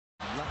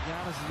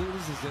Giannis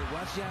loses it.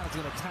 Watch Giannis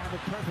going to time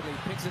it perfectly.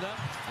 Picks it up.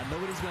 I know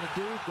what he's going to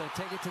do. He's going to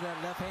take it to that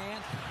left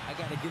hand. I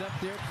got to get up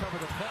there, cover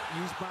the cut,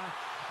 use my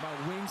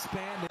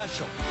wingspan.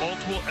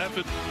 Multiple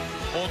effort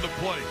on the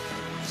play.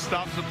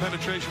 Stops the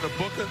penetration of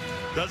Booker.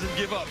 Doesn't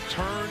give up.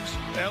 Turns,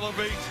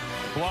 elevates,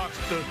 blocks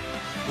the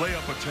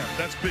layup attempt.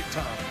 That's big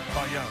time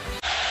by Giannis.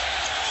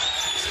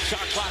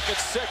 Shot clock at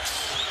 6.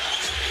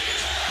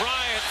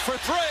 Bryant for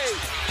 3.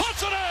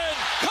 Puts it in.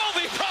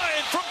 Kobe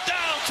Bryant from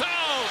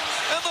downtown.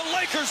 And the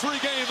Lakers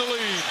regain the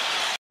lead.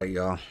 Hey,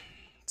 y'all.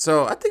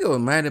 So I think it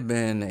might have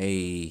been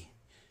a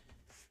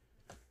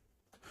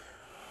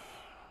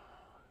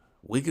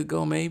week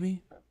ago,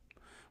 maybe.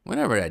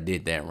 Whenever I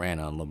did that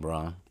rant on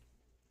LeBron.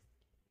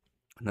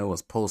 I know it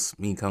was post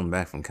me coming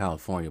back from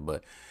California,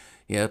 but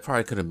yeah, it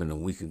probably could have been a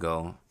week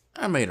ago.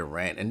 I made a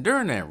rant, and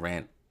during that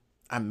rant,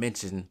 I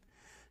mentioned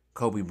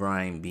Kobe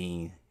Bryant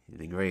being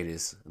the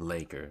greatest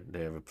Laker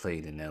that ever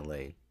played in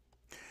LA.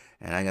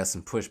 And I got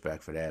some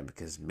pushback for that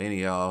because many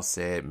of y'all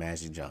said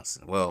Magic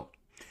Johnson. Well,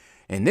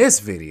 in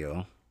this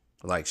video,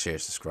 like, share,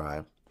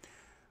 subscribe,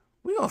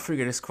 we're going to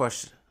figure this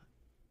question.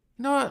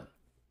 You know what?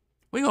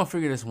 We're going to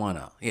figure this one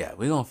out. Yeah,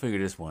 we're going to figure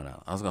this one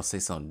out. I was going to say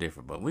something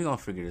different, but we're going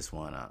to figure this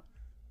one out.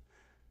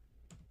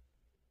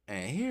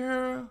 And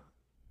here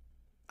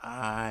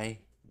I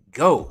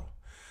go.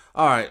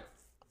 All right.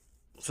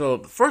 So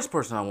the first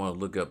person I want to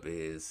look up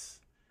is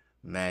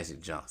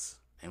Magic Johnson.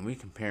 And we're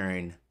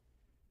comparing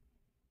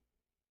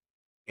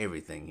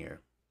everything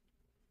here.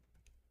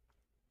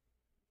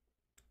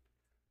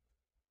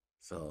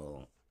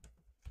 So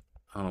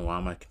I don't know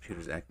why my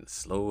computer's acting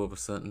slow or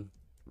something.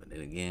 But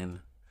then again,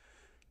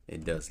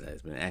 it does that.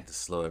 It's been acting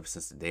slow ever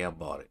since the day I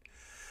bought it.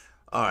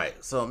 All right,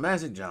 so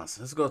Magic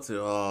Johnson. Let's go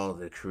to all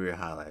the career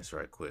highlights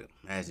right quick.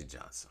 Magic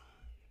Johnson.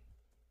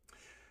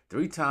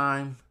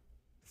 3-time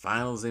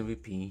Finals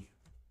MVP.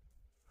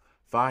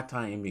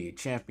 5-time NBA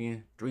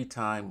champion.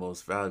 3-time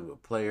Most Valuable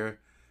Player.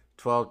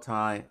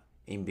 12-time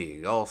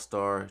NBA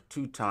All-Star.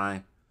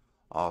 2-time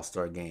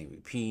All-Star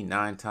Game MVP.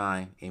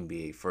 9-time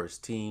NBA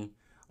First Team.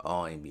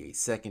 All-NBA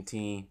Second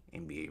Team.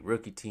 NBA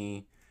Rookie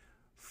Team.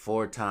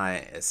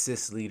 4-time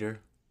Assist Leader.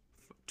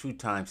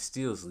 2-time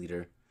Steals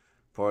Leader.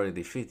 Part of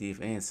the 50th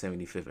and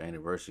 75th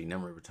anniversary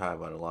number retired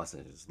by the Los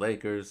Angeles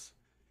Lakers.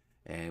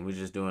 And we're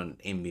just doing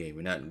NBA.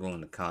 We're not going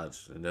to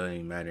college. It doesn't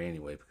even matter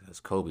anyway because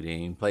Kobe didn't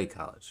even play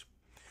college.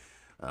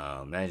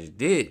 Magic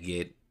did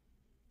get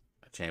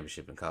a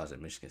championship in college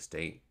at Michigan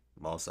State.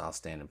 Most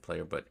outstanding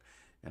player.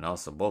 And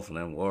also both of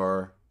them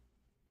were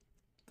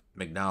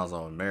McDonald's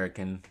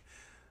All-American.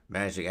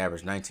 Magic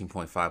averaged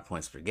 19.5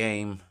 points per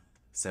game.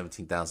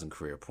 17,000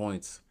 career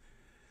points.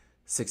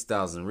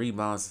 6,000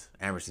 rebounds,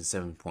 averaging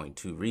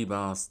 7.2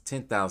 rebounds,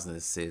 10,000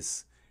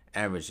 assists,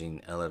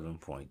 averaging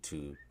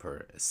 11.2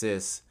 per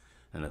assist,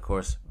 and of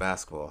course,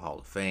 Basketball Hall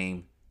of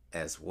Fame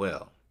as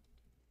well.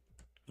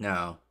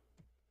 Now,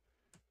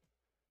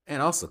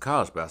 and also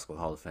College Basketball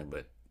Hall of Fame,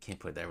 but can't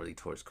put that really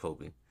towards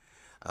Kobe.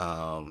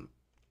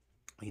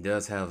 He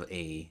does have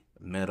a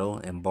medal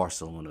in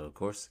Barcelona, of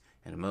course,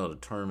 and a medal of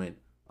the Tournament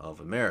of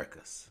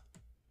Americas.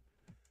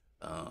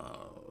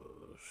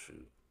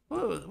 Shoot.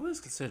 What is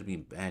considered to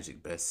be Magic's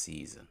best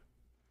season?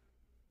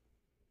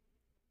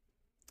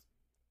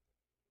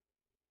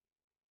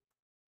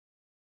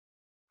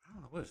 I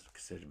don't know what is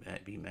considered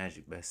to be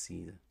Magic's best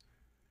season.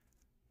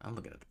 I'm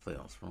looking at the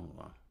playoffs for a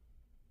while.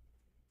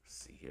 Let's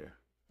see here.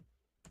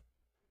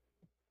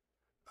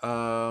 It's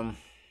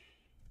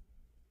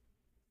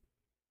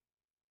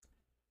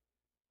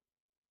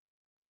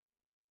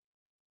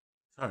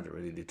hard to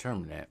really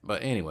determine that.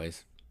 But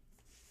anyways,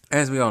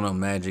 as we all know,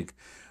 Magic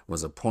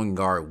was a point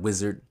guard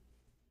wizard.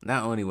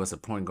 Not only was a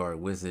point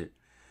guard wizard,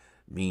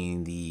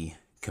 being the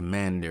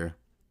commander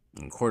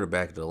and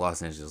quarterback of the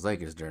Los Angeles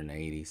Lakers during the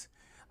 80s,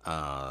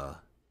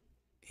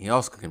 he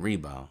also can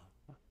rebound.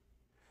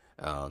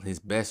 His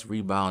best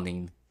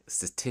rebounding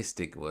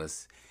statistic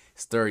was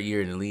his third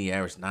year in the league,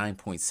 averaged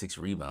 9.6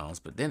 rebounds.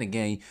 But then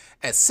again,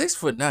 at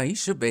 6'9", he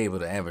should be able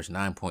to average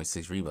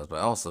 9.6 rebounds. But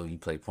also, he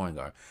played point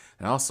guard.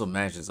 And also,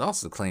 Magic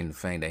also claimed the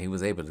fame that he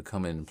was able to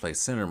come in and play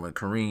center when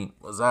Kareem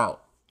was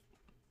out.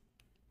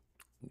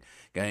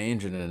 Got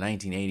injured in the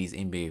 1980s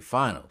NBA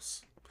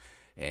Finals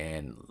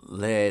and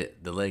led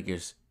the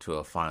Lakers to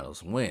a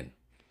Finals win.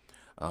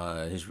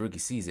 His rookie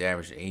season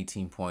averaged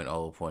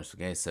 18.0 points per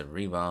game, 7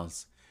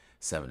 rebounds,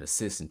 7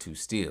 assists, and 2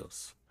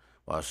 steals,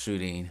 while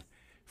shooting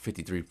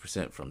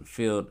 53% from the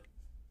field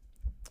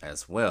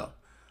as well.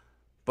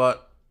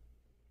 But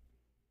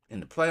in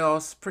the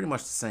playoffs, pretty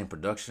much the same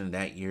production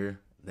that year.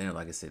 Then,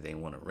 like I said, they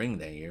won a ring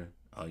that year.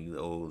 All you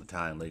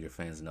old-time Laker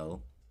fans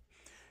know.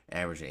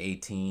 Averaging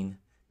 18,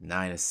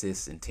 9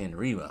 assists, and 10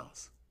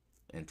 rebounds,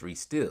 and 3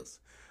 steals,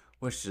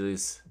 which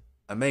is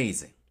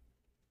amazing.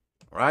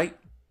 Right?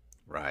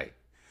 Right.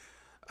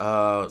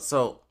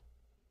 So,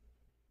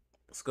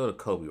 let's go to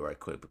Kobe right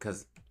quick,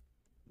 because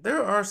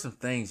there are some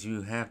things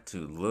you have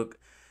to look.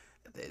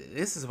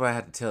 This is why I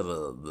have to tell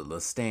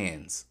the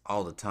stands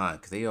all the time,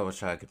 because they always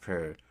try to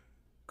compare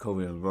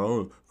Kobe and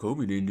LeBron.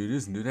 Kobe didn't do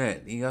this and do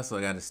that. You also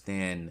got to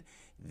stand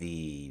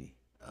the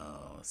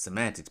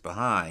semantics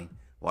behind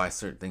why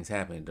certain things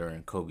happened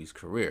during Kobe's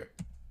career.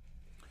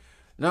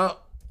 Now,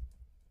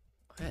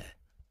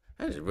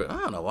 I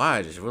don't know why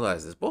I just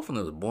realized this. Both of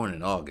them were born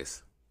in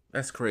August.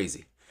 That's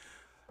crazy.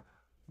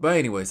 But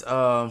anyways,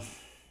 move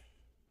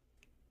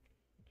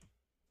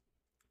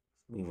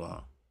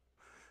on.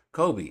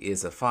 Kobe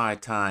is a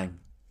 5-time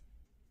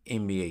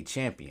NBA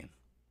champion,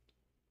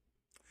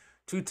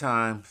 2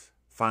 times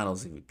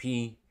Finals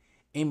MVP,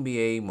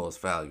 NBA Most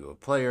Valuable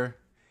Player,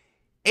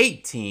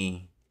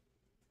 18-time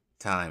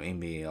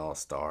NBA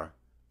All-Star,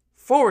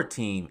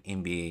 4-team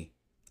NBA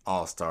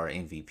All-Star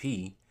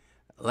MVP,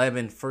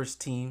 11 first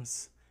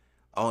teams,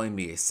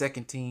 All-NBA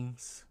second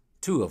teams,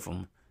 2 of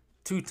them,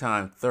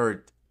 2-time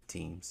third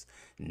teams,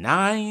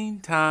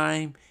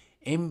 9-time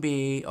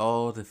NBA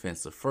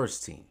All-Defensive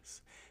first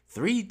teams,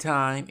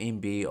 3-time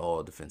NBA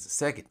All-Defensive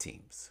second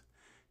teams,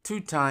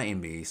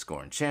 2-time NBA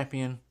scoring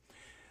champion,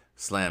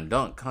 slam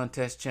dunk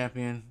contest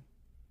champion,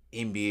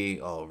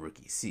 NBA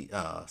All-Rookie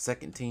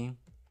second team,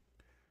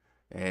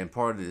 and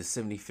part of the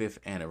 75th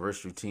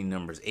anniversary team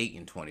numbers 8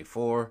 and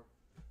 24.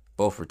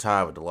 Both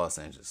retired with the Los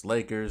Angeles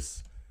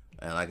Lakers.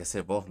 And like I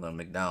said, both of them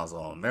McDonald's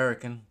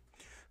All-American.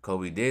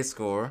 Kobe did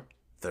score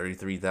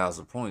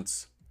 33,000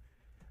 points,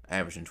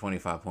 averaging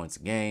 25 points a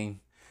game,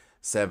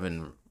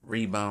 7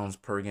 rebounds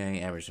per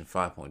game, averaging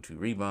 5.2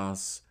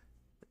 rebounds,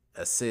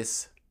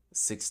 assists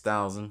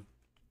 6,000,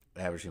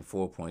 averaging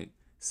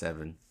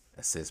 4.7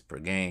 assists per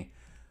game.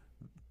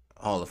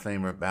 Hall of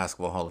Famer,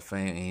 Basketball Hall of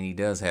Fame, and he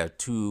does have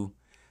 2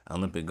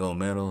 Olympic gold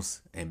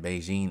medals in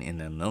Beijing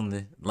and in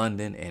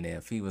London, and a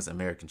FIBA's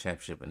American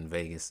Championship in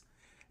Vegas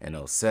in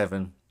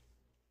 2007.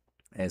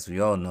 As we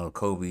all know,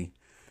 Kobe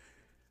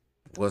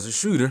was a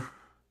shooter.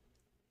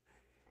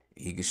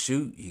 He could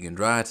shoot, he can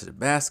drive to the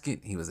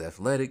basket, he was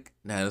athletic.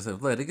 Not as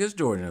athletic as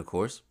Jordan, of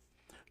course,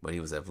 but he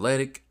was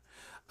athletic.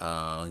 He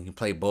can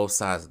play both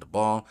sides of the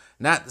ball.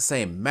 Not to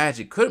say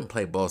Magic couldn't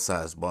play both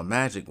sides of the ball.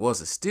 Magic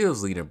was a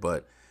steals leader,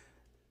 but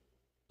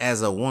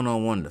as a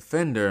one-on-one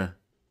defender,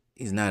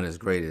 he's not as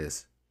great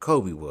as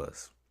Kobe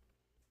was.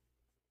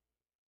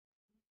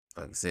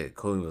 Like I said,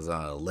 Kobe was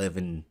on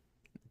 11,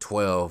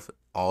 12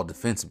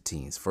 all-defensive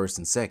teams, first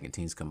and second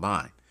teams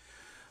combined.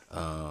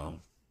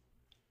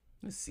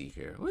 Let's see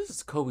here. What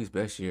is Kobe's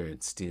best year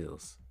in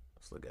steals?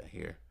 Let's look at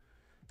here.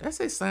 Did I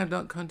say slam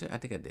dunk contest? I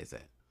think I did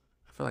that.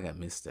 I feel like I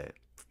missed that.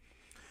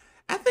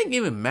 I think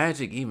even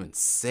Magic even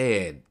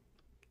said,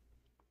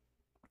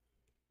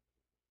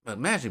 but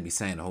Magic be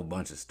saying a whole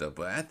bunch of stuff,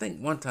 but I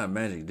think one time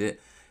Magic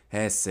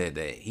has said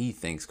that he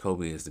thinks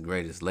Kobe is the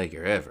greatest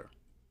Laker ever.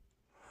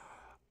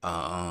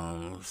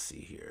 Let's see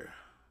here.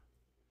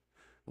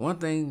 One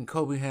thing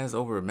Kobe has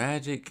over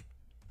Magic,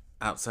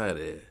 outside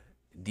of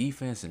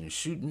defense and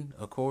shooting,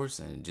 of course,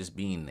 and just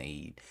being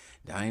a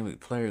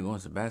dynamic player, going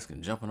to the basket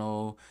and jumping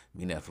all,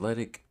 being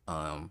athletic.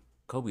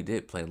 Kobe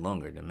did play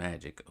longer than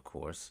Magic, of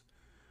course,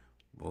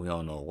 but we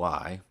all know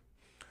why.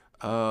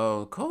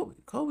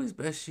 Kobe's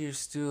best year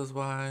steals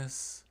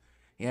wise,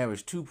 he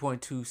averaged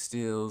 2.2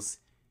 steals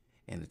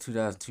in the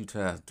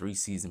 2002-2003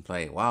 season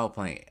play while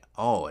playing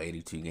all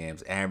 82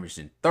 games,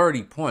 averaging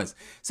 30 points.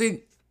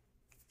 See,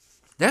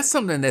 that's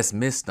something that's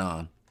missed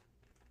on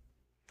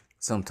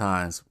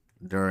sometimes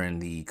during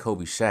the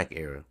Kobe Shaq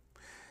era.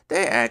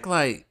 They act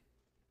like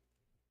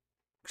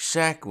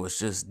Shaq was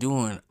just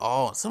doing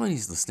some of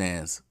these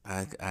stands.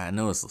 I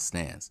know it's the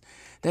stands.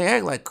 They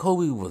act like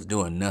Kobe was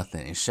doing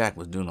nothing and Shaq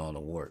was doing all the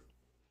work.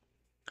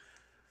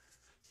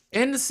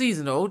 In the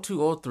season of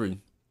 2002-03,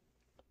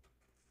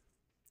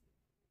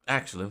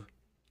 actually,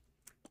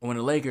 when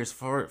the Lakers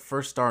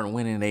first started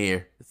winning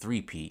their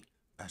three-peat,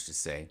 I should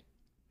say,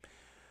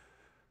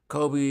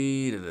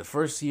 Kobe, the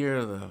first year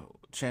of the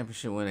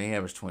championship when they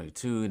averaged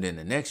 22, and then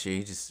the next year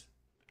he just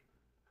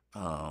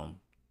averaged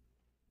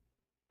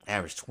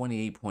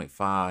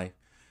 28.5,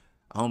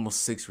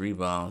 almost 6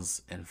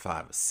 rebounds and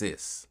 5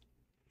 assists.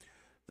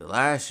 The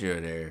last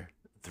year there,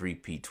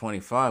 three-peat,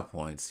 25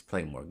 points. He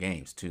played more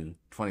games too.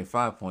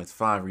 25 points,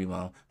 5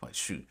 rebounds.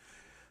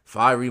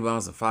 5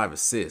 rebounds and 5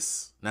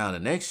 assists. Now the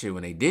next year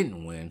when they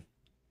didn't win,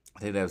 I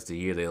think that was the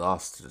year they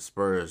lost to the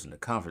Spurs in the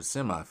conference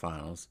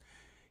semifinals.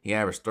 He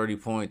averaged 30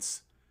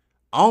 points,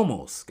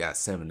 almost got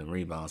 7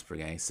 rebounds per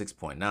game,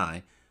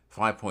 6.9,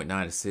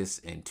 5.9 assists,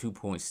 and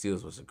 2-point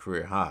steals was a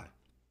career high,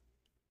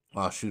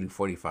 while shooting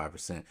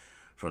 45%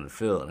 from the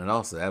field. And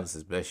also, that was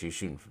his best year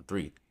shooting from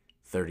 3,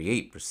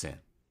 38%.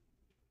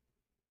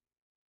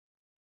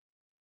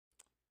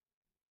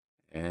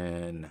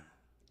 And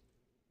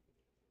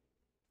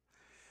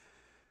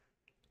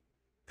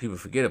people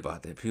forget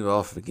about that. People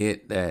all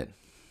forget that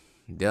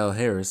Del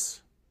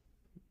Harris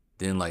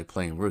didn't like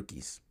playing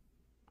rookies.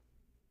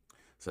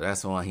 So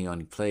that's why he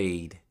only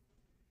played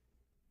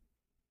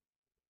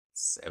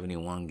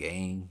 71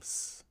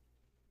 games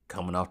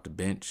coming off the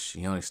bench.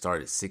 He only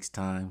started 6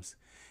 times.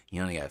 He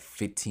only got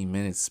 15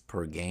 minutes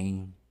per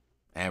game,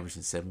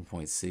 averaging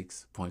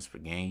 7.6 points per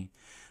game.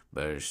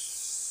 But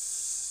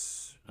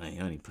he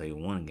only played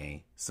 1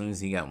 game. As soon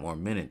as he got more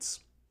minutes,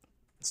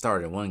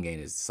 started 1 game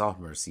his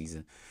sophomore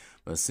season.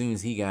 But as soon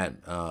as he got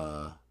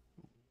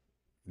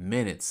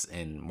minutes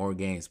and more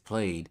games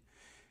played,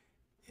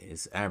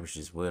 his average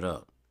just went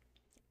up.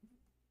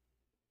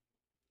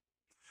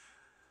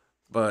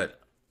 But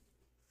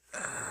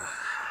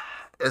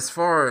as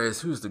far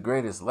as who's the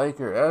greatest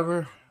Laker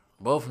ever,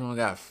 both of them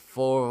got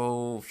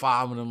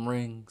 5 of them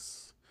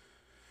rings.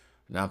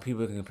 Now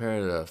people can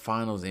compare the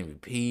Finals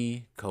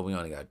MVP. Kobe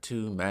only got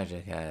 2.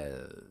 Magic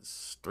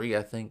has 3,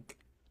 I think.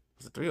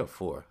 Was it 3 or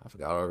 4? I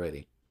forgot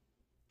already.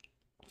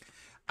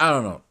 I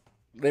don't know.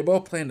 They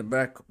both play in the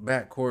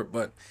backcourt,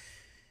 but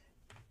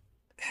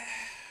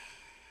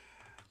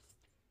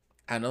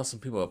I know some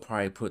people will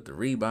probably put the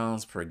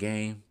rebounds per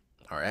game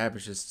or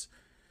averages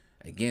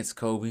against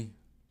Kobe.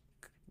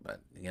 But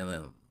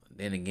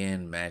then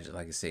again, Magic,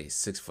 like I say,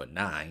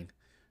 6'9".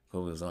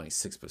 Kobe was only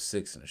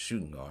 6'6" in a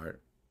shooting guard.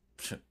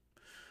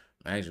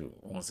 Magic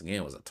once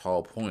again was a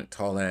tall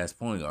ass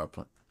point guard.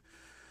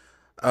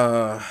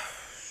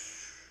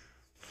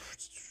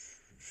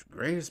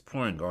 Greatest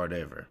point guard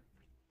ever.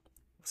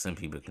 Some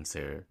people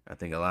consider. I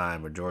think a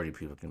majority of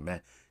people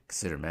can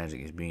consider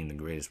Magic as being the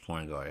greatest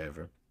point guard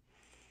ever.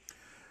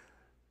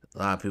 A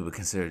lot of people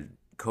consider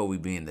Kobe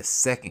being the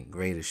second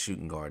greatest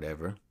shooting guard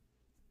ever.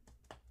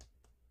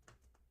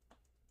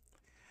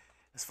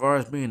 As far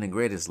as being the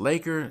greatest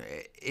Laker,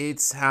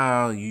 it's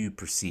how you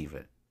perceive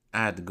it. I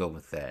had to go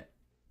with that.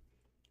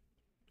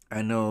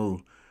 I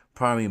know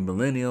probably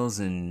millennials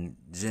and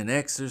Gen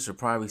Xers will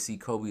probably see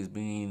Kobe as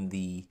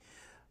being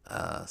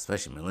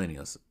especially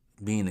millennials,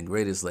 being the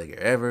greatest Laker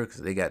ever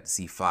because they got to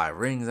see 5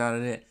 rings out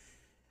of it.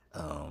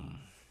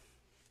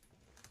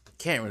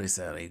 Can't really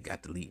say they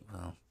got the lead.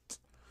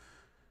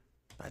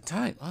 By the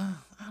time, I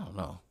don't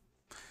know.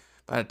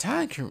 By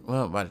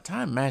the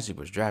time Magic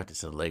was drafted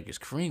to the Lakers,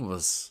 Kareem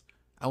was,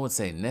 I would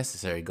say,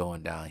 necessary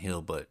going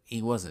downhill, but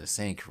he wasn't the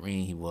same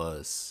Kareem he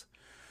was,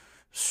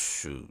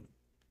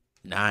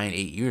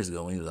 9-8 years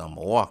ago when he was on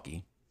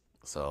Milwaukee.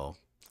 So,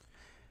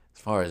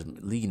 as far as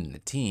leading the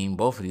team,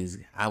 both of these,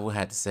 I would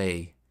have to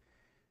say,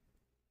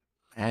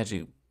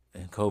 Magic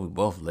and Kobe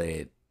both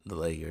led the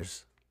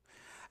Lakers.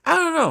 I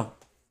don't know.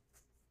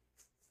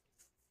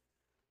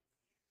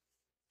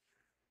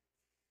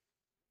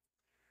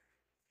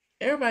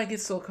 Everybody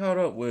gets so caught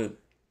up with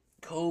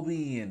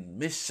Kobe and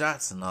missed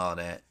shots and all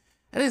that.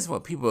 That is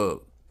what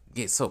people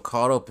get so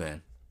caught up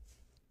in.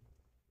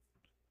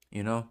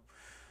 You know?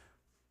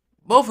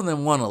 Both of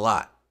them won a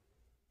lot.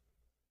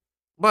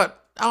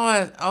 But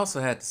I also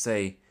had to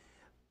say,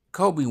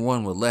 Kobe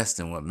won with less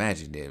than what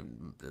Magic did.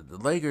 The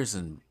Lakers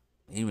and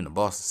even the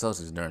Boston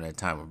Celtics during that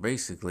time were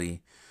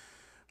basically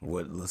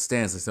what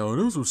stands to say, oh,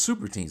 those were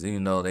super teams,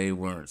 even though they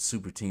weren't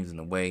super teams in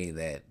the way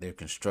that they're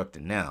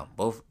constructed now.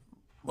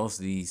 Most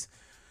of these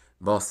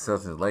Boston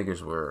Celtics and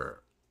Lakers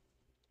were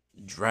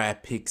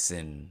draft picks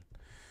and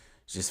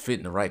just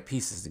fitting the right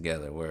pieces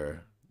together,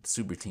 where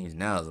super teams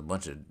now is a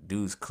bunch of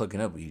dudes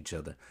clicking up with each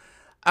other.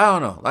 I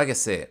don't know. Like I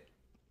said,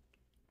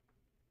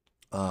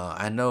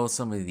 I know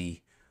some of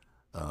the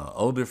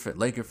older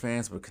Laker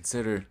fans would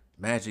consider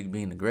Magic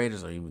being the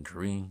greatest, or even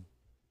Kareem.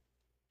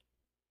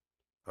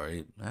 Or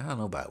I don't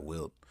know about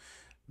Wilt.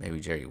 Maybe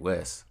Jerry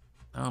West.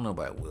 I don't know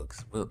about Wilt,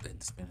 because Wilt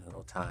didn't spend a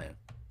little time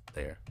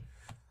there.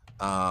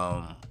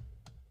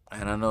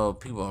 And I know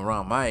people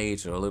around my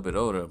age or a little bit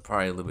older,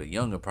 probably a little bit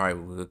younger,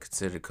 probably would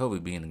consider Kobe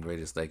being the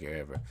greatest Laker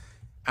ever.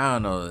 I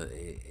don't know.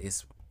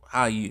 It's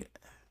how you.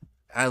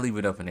 I leave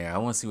it up in there. I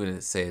want to see what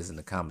it says in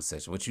the comment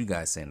section. What you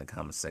guys say in the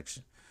comment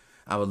section.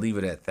 I would leave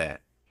it at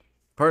that.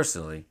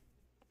 Personally,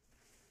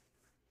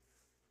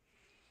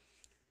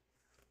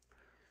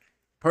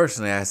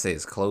 I say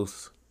it's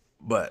close,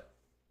 but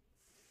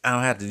I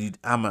don't have to.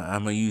 I'm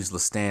gonna use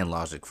LeStan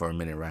logic for a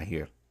minute right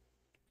here.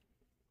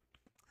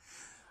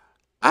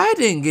 I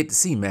didn't get to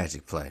see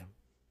Magic play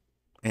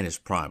in his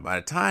prime. By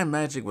the time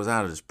Magic was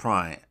out of his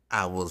prime,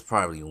 I was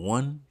probably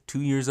 1-2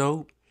 years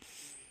old.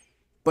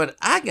 But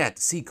I got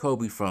to see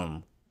Kobe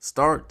from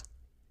start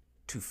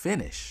to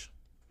finish.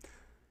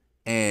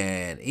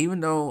 And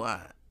even though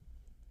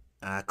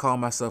I call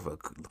myself a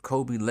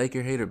Kobe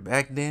Laker hater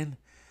back then,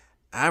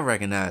 I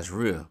recognized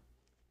real.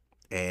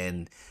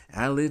 And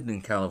I lived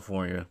in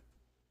California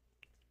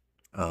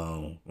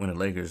when the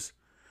Lakers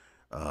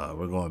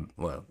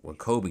when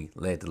Kobe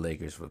led the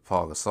Lakers with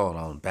Paul Gasol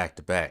on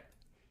back-to-back.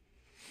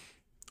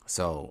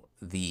 So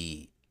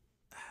the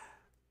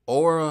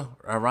aura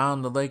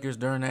around the Lakers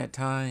during that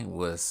time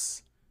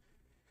was,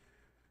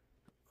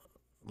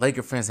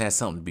 Laker fans had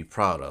something to be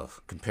proud of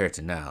compared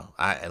to now.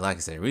 Like I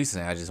said,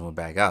 recently I just went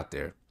back out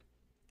there,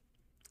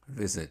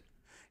 visit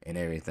and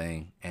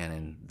everything,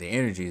 and the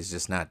energy is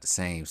just not the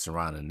same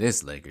surrounding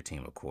this Laker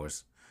team, of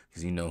course,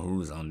 because you know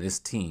who's on this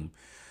team.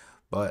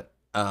 But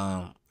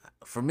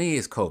for me,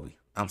 it's Kobe.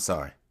 I'm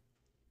sorry.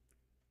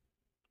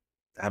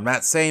 I'm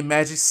not saying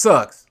Magic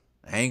sucks.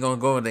 I ain't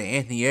gonna go the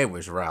Anthony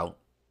Edwards route.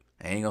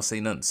 I ain't gonna say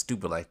nothing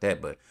stupid like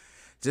that, but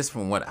just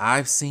from what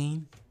I've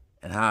seen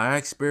and how I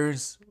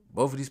experienced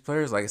both of these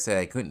players, like I said,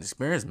 I couldn't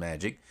experience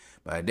Magic,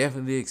 but I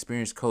definitely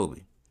experienced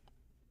Kobe.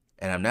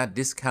 And I'm not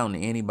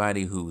discounting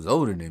anybody who's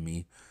older than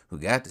me who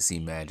got to see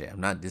Magic. I'm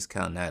not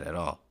discounting that at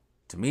all.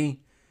 To me,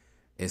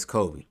 it's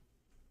Kobe.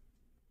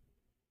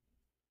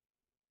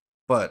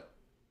 But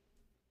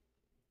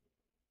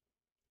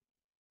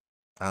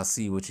I'll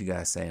see what you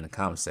guys say in the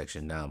comment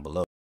section down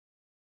below.